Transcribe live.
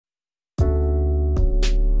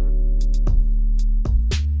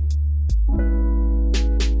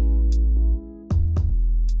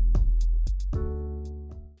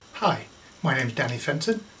My name's Danny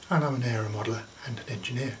Fenton and I'm an aeromodeller and an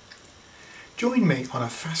engineer. Join me on a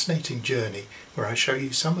fascinating journey where I show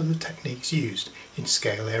you some of the techniques used in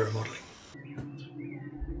scale aeromodelling.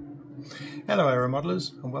 Hello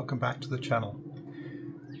aeromodelers and welcome back to the channel.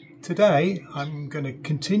 Today I'm going to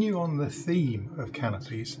continue on the theme of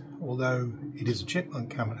canopies. Although it is a chipmunk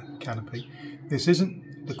canopy, this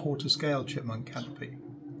isn't the quarter scale chipmunk canopy.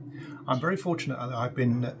 I'm very fortunate that I've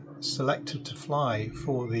been selected to fly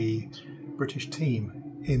for the British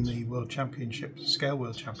team in the World Championships, Scale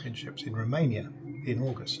World Championships in Romania in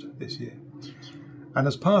August this year. And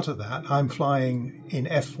as part of that, I'm flying in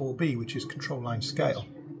F4B, which is control line scale.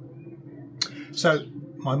 So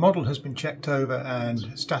my model has been checked over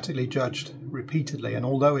and statically judged repeatedly, and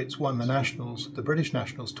although it's won the nationals, the British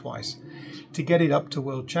nationals twice, to get it up to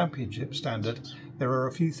World Championship standard, there are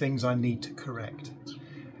a few things I need to correct.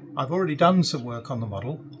 I've already done some work on the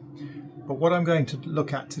model, but what I'm going to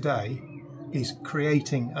look at today is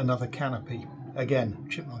creating another canopy, again,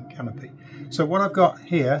 chipmunk canopy. So what I've got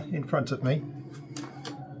here in front of me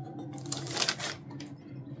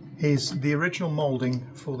is the original moulding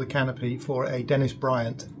for the canopy for a Dennis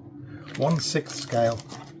Bryant 1/6 scale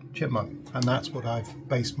chipmunk, and that's what I've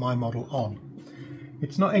based my model on.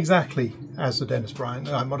 It's not exactly as the Dennis Bryant,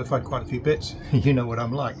 I modified quite a few bits, you know what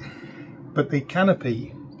I'm like, but the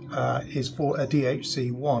canopy is for a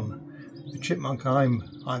DHC-1. The chipmunk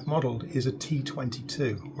I've modelled is a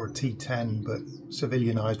T22 or a T10, but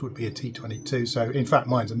civilianised would be a T22. So in fact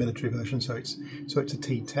mine's a military version, so it's a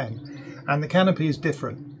T10. And the canopy is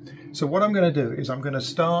different. So what I'm going to do is I'm going to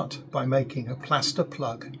start by making a plaster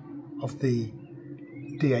plug of the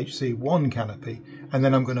DHC-1 canopy, and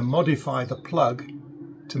then I'm going to modify the plug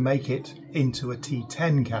to make it into a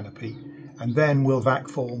T10 canopy, and then we'll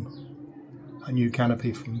vacform a new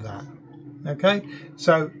canopy from that. Okay,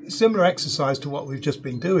 so similar exercise to what we've just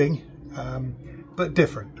been doing, but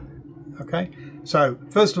different. Okay, so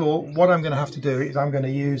first of all, what I'm going to have to do is I'm going to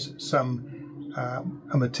use some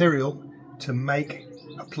a material to make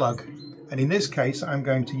a plug, and in this case I'm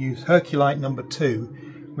going to use Herculite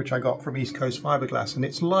No.2, which I got from East Coast Fiberglass, and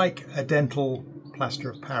it's like a dental plaster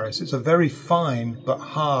of Paris. It's a very fine but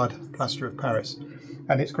hard plaster of Paris,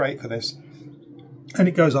 and it's great for this. And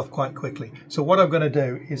it goes off quite quickly. So what I'm going to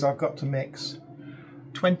do is I've got to mix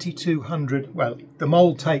 2200, well, the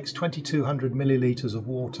mould takes 2200 millilitres of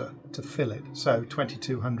water to fill it. So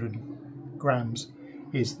 2200 grams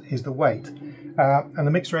is the weight. And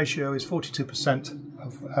the mix ratio is 42%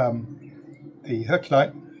 of the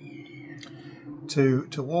Herculite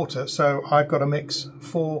to water. So I've got to mix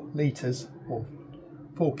 4 litres or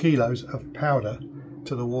 4 kilos of powder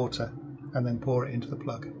to the water and then pour it into the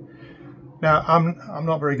plug. Now, I'm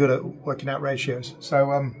not very good at working out ratios,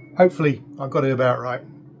 so hopefully I've got it about right.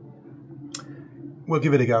 We'll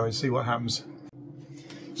give it a go and see what happens.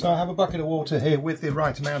 So I have a bucket of water here with the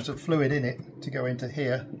right amount of fluid in it to go into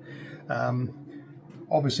here.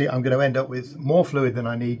 Obviously I'm going to end up with more fluid than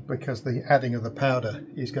I need because the adding of the powder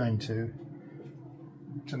is going to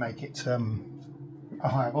make it a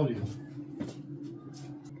higher volume.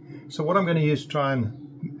 So what I'm going to use to try and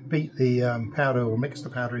beat the powder or mix the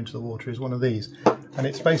powder into the water is one of these, and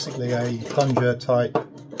it's basically a plunger type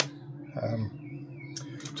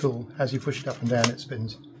tool. As you push it up and down it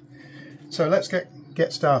spins. So let's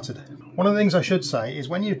get started. One of the things I should say is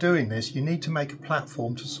when you're doing this you need to make a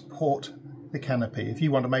platform to support the canopy if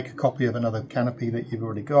you want to make a copy of another canopy that you've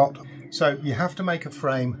already got. So you have to make a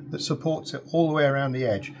frame that supports it all the way around the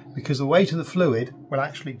edge, because the weight of the fluid will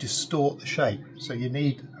actually distort the shape. So you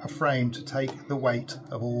need a frame to take the weight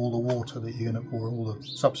of all the water that you're going to, or all the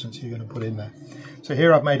substance you're going to put in there. So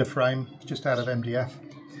here I've made a frame just out of MDF,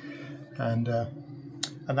 and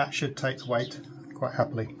that should take the weight quite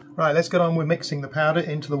happily. Right, let's get on with mixing the powder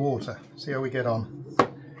into the water. See how we get on.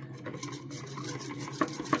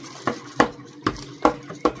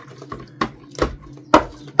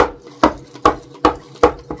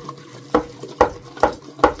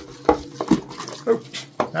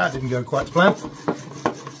 That didn't go quite to plan.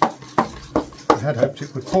 I had hoped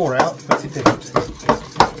it would pour out, but it didn't.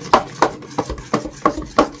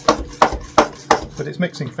 But it's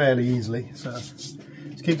mixing fairly easily, so let's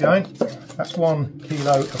keep going. That's 1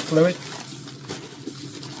 kilo of fluid.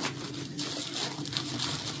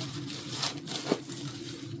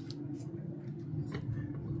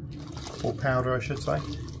 Or powder, I should say.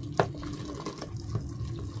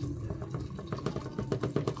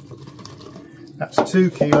 That's 2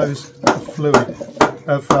 kilos of fluid,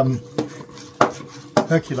 of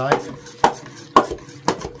Herculite,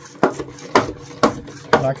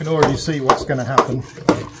 and I can already see what's going to happen.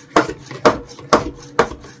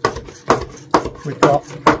 We've got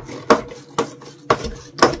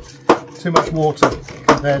too much water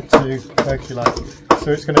compared to Herculite.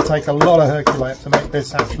 So it's going to take a lot of Herculite to make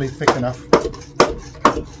this actually thick enough.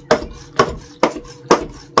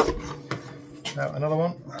 Now another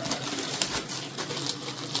one.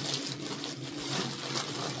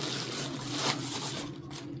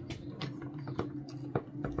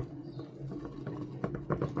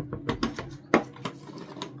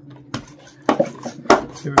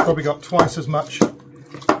 So we've probably got twice as much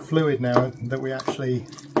fluid now that we actually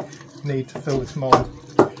need to fill this mould,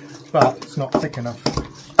 but it's not thick enough.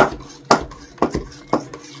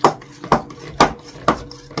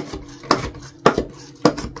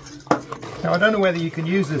 Now I don't know whether you can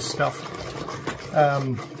use this stuff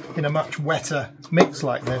in a much wetter mix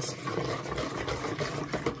like this,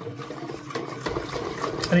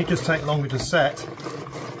 and it just takes longer to set,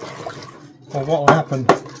 or what will happen.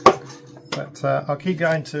 But I'll keep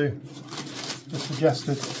going to the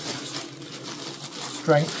suggested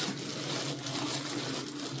strength.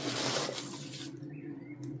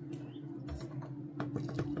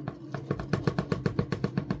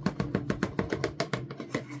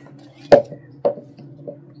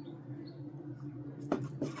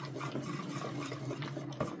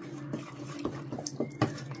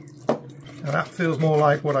 Now that feels more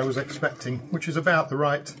like what I was expecting, which is about the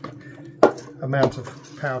right amount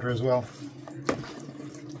of powder as well.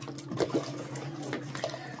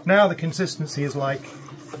 Now the consistency is like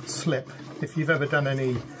slip. If you've ever done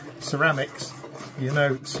any ceramics, you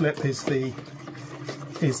know slip is the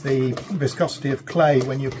viscosity of clay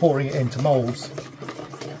when you're pouring it into moulds.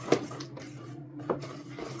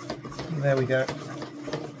 And there we go.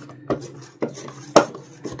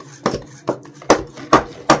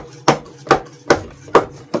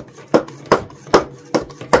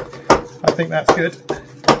 I think that's good.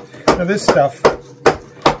 Now this stuff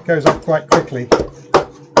goes up quite quickly.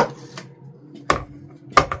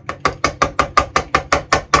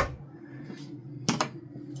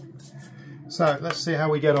 So let's see how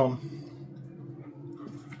we get on.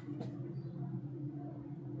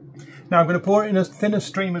 Now I'm going to pour it in as thin a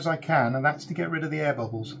stream as I can, and that's to get rid of the air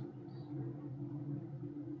bubbles.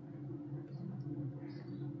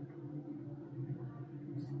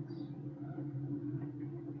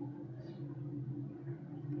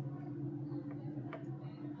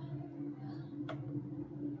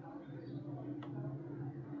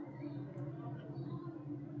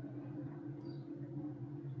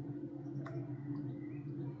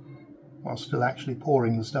 While still actually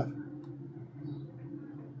pouring the stuff.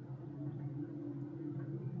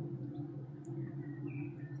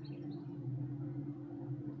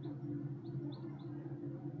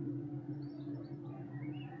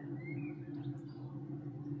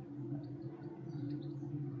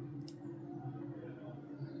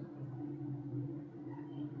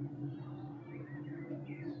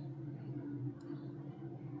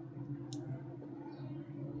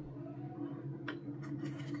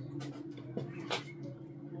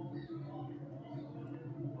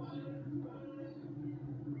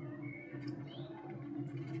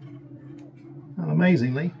 And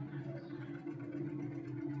amazingly,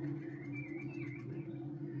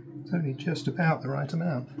 it's only just about the right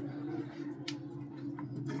amount.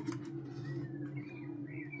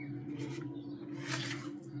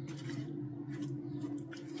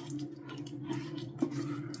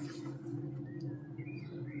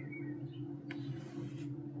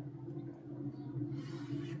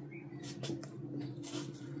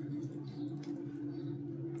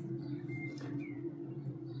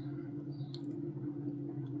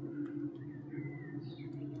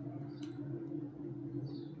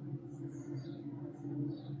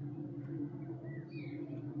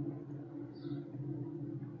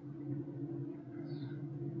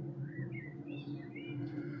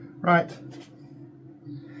 Right,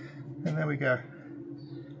 and there we go.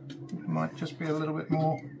 It might just be a little bit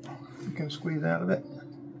more you can squeeze out of it,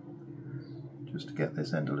 just to get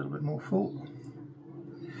this end a little bit more full.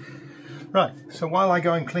 Right, so while I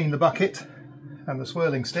go and clean the bucket and the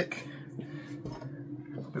swirling stick,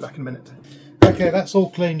 I'll be back in a minute. Okay, that's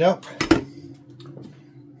all cleaned up.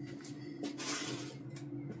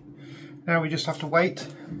 Now we just have to wait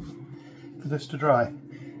for this to dry.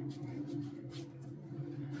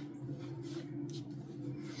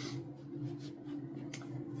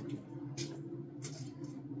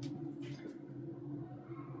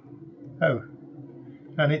 Oh,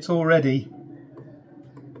 and it's already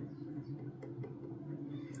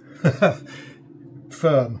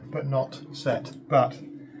firm but not set, but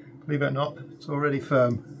believe it or not, it's already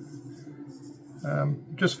firm.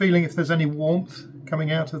 Just feeling if there's any warmth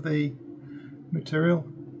coming out of the material.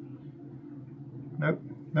 Nope,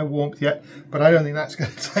 no warmth yet, but I don't think that's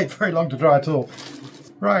going to take very long to dry at all.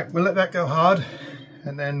 Right, we'll let that go hard,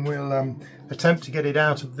 and then we'll attempt to get it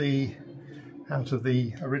out of the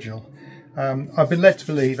original. I've been led to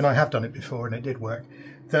believe, and I have done it before and it did work,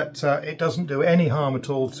 that it doesn't do any harm at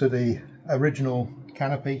all to the original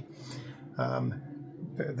canopy.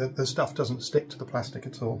 The stuff doesn't stick to the plastic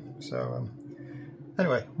at all. So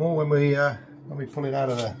anyway, more when we pull it out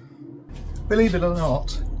of there. Believe it or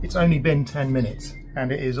not, it's only been 10 minutes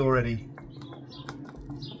and it is already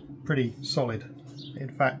pretty solid. In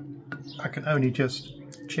fact, I can only just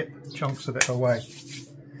chip chunks of it away.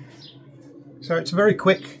 So it's a very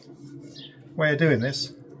quick way of doing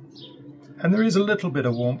this, and there is a little bit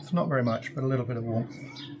of warmth, not very much, but a little bit of warmth.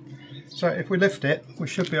 So if we lift it, we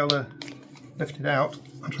should be able to lift it out.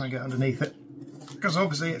 I'll try and get underneath it, because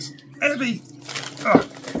obviously it's heavy. Oh.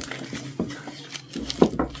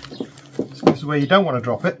 So this is where you don't want to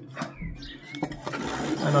drop it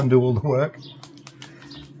and undo all the work.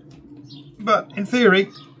 But in theory,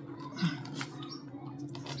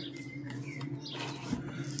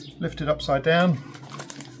 lift it upside down.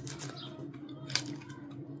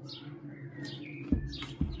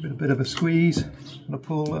 A bit of a squeeze and a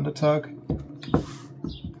pull and a tug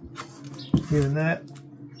here and there.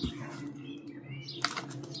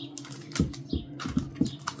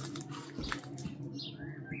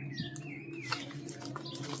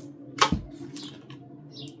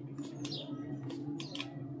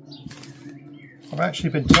 I've actually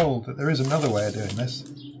been told that there is another way of doing this,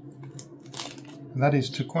 and that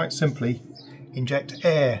is to quite simply inject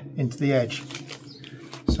air into the edge.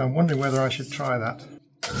 So I'm wondering whether I should try that.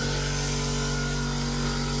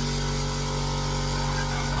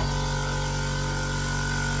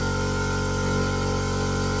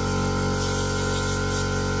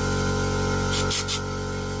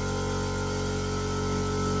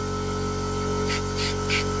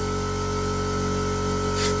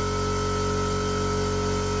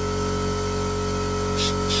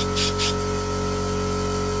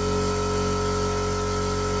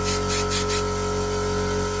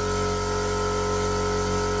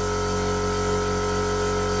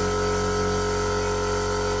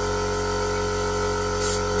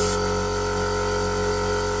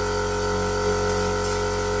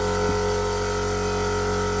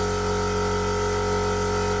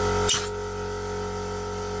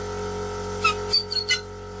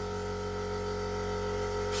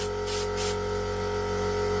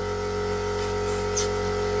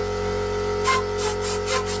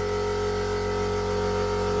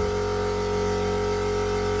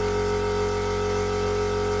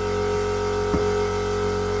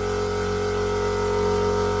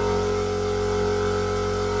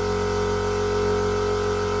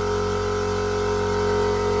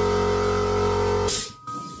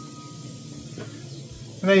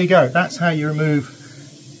 And there you go. That's how you remove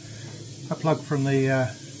a plug from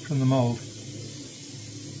the mould.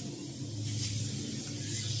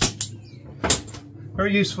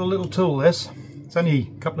 Very useful little tool, this. It's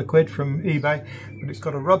only a couple of quid from eBay, but it's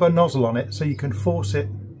got a rubber nozzle on it, so you can force it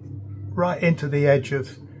right into the edge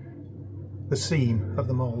of the seam of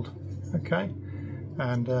the mould. Okay,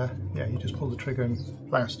 and yeah, you just pull the trigger and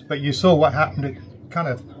blast. But you saw what happened. It kind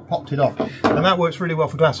of popped it off, and that works really well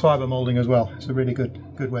for glass fibre moulding as well. It's a really good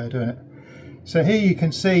way of doing it. So here you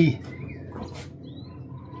can see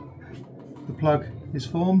the plug is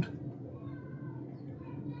formed.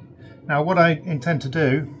 Now what I intend to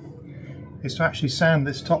do is to actually sand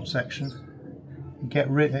this top section and get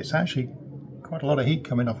rid. It's actually quite a lot of heat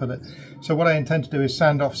coming off of it. So what I intend to do is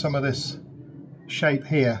sand off some of this shape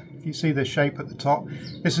here. If you see the shape at the top,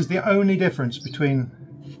 this is the only difference between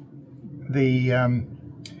the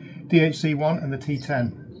DHC1 and the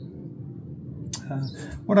T10.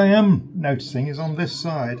 What I am noticing is on this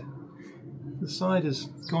side, the side has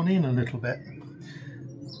gone in a little bit.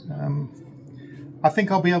 I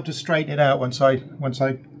think I'll be able to straighten it out once I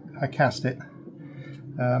cast it.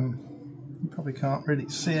 You probably can't really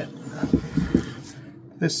see it.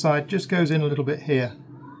 This side just goes in a little bit here.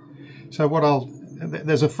 So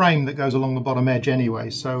there's a frame that goes along the bottom edge anyway,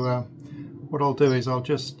 so what I'll do is I'll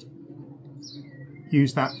just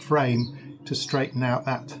use that frame to straighten out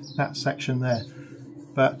that section there.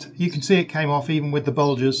 But you can see it came off even with the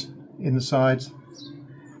bulges in the sides.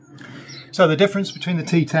 So the difference between the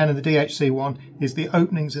T10 and the DHC1 is the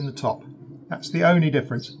openings in the top. That's the only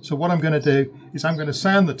difference. So what I'm going to do is I'm going to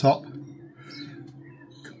sand the top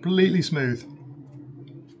completely smooth.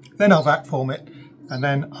 Then I'll vacform it, and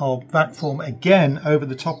then I'll vacform again over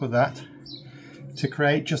the top of that to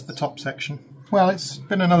create just the top section. Well, it's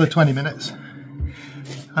been another 20 minutes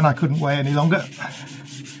and I couldn't wait any longer.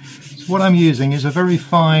 So what I'm using is a very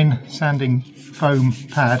fine sanding foam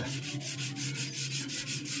pad,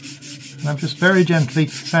 and I'm just very gently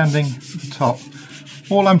sanding the top.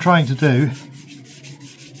 All I'm trying to do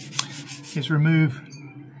is remove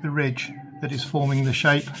the ridge that is forming the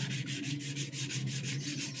shape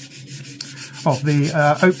of the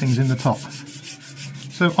openings in the top.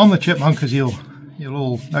 So on the Chipmunk, as you'll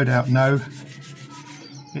all no doubt know,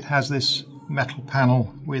 it has this metal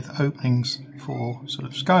panel with openings for sort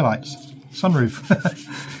of skylights, sunroof.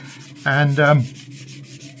 And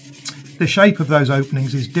the shape of those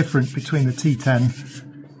openings is different between the T10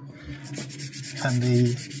 and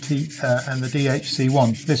the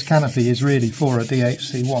DHC1. This canopy is really for a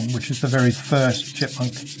DHC1, which is the very first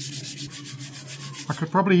Chipmunk. I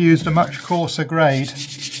could probably use a much coarser grade,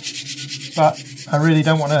 but I really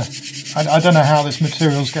don't want to. I don't know how this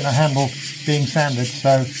material is going to handle being sanded,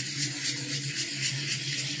 so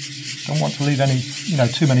don't want to leave any,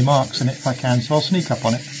 too many marks in it if I can. So I'll sneak up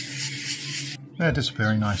on it. They're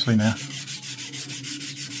disappearing nicely now.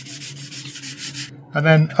 And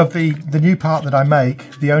then of the new part that I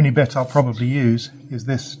make, the only bit I'll probably use is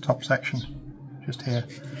this top section, just here.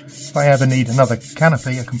 If I ever need another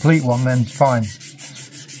canopy, a complete one, then fine.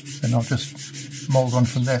 Then I'll just mould one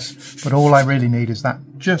from this. But all I really need is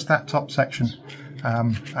just that top section.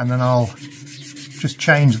 And then I'll just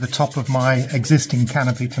change the top of my existing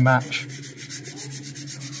canopy to match,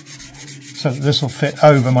 so that this will fit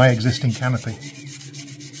over my existing canopy.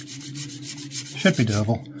 Should be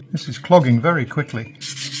doable. This is clogging very quickly.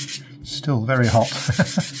 Still very hot.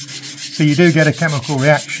 So you do get a chemical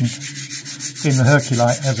reaction in the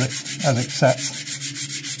Herculite as it sets.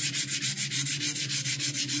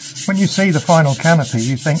 When you see the final canopy,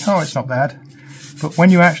 you think, oh, it's not bad. But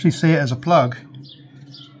when you actually see it as a plug,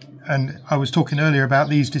 and I was talking earlier about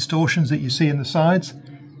these distortions that you see in the sides,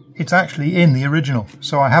 it's actually in the original.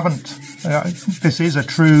 So I haven't, this is a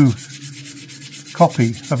true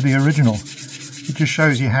copy of the original. It just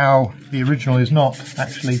shows you how the original is not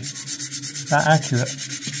actually that accurate.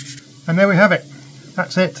 And there we have it.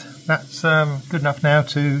 That's it. That's good enough now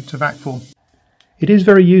to vacform. It is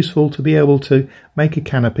very useful to be able to make a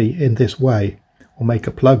canopy in this way, or make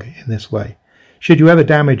a plug in this way. Should you ever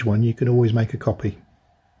damage one, you can always make a copy.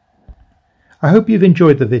 I hope you've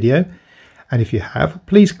enjoyed the video, and if you have,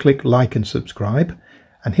 please click like and subscribe,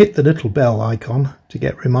 and hit the little bell icon to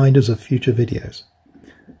get reminders of future videos.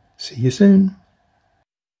 See you soon.